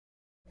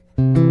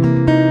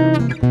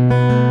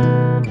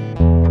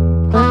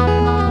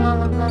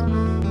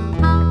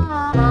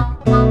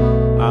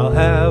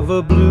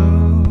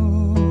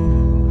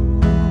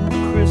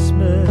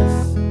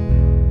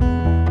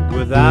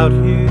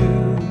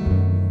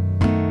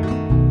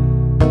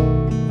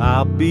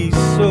I'll be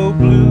so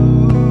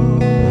blue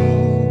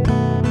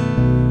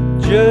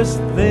just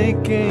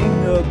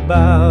thinking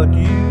about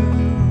you.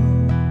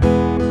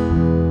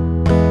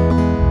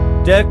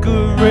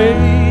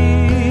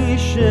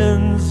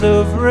 Decorations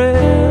of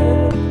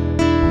red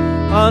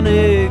on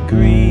a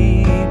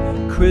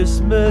green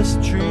Christmas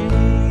tree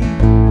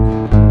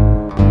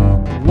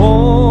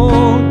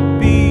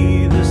won't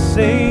be the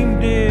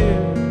same, dear,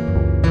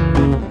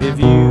 if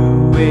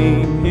you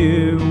ain't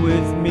here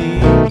with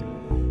me.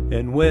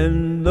 And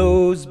when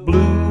those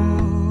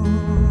blue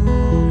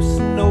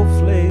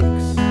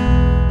snowflakes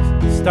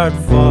start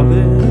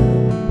falling,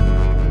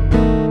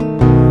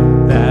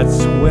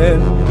 that's when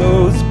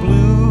those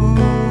blue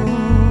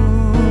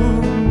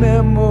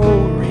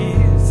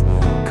memories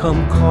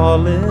come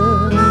calling.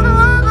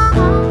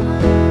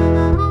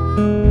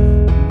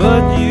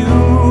 But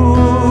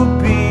you'll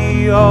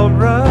be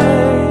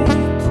alright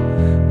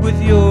with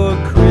your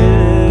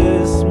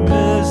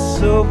Christmas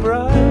so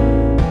bright,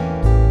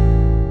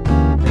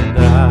 and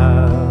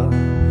I'll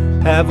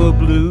have a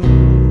blue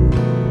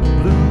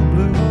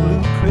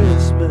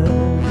Christmas.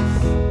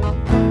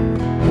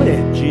 Play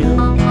it, Jim.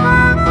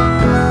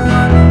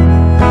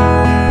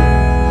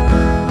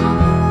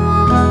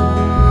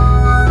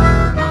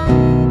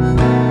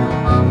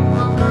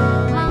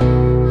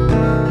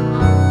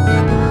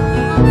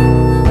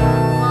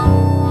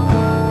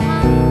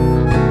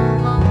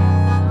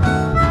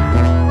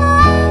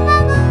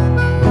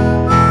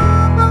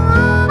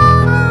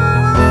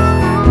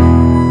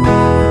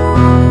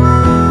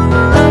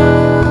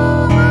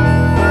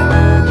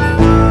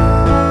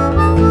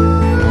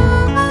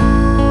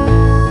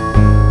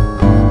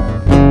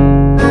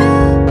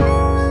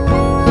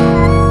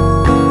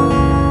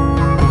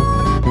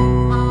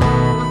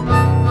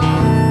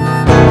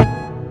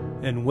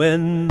 And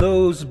when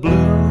those blue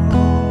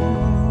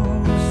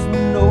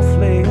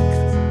snowflakes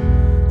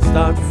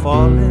start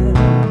falling,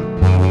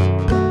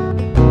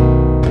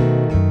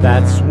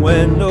 that's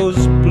when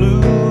those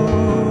blue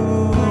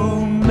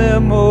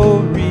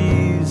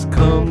memories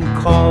come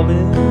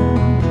calling.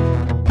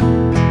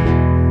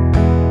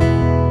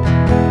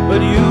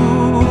 But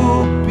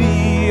you'll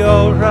be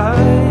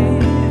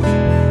alright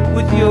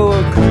with your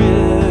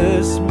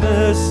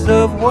Christmas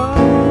of white,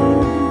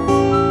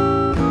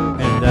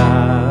 and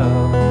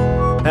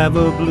I'll have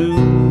a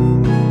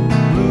blue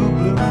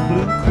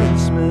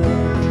Christmas,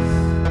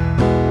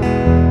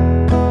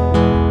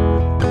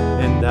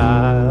 and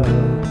I'll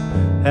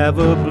have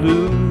a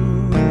blue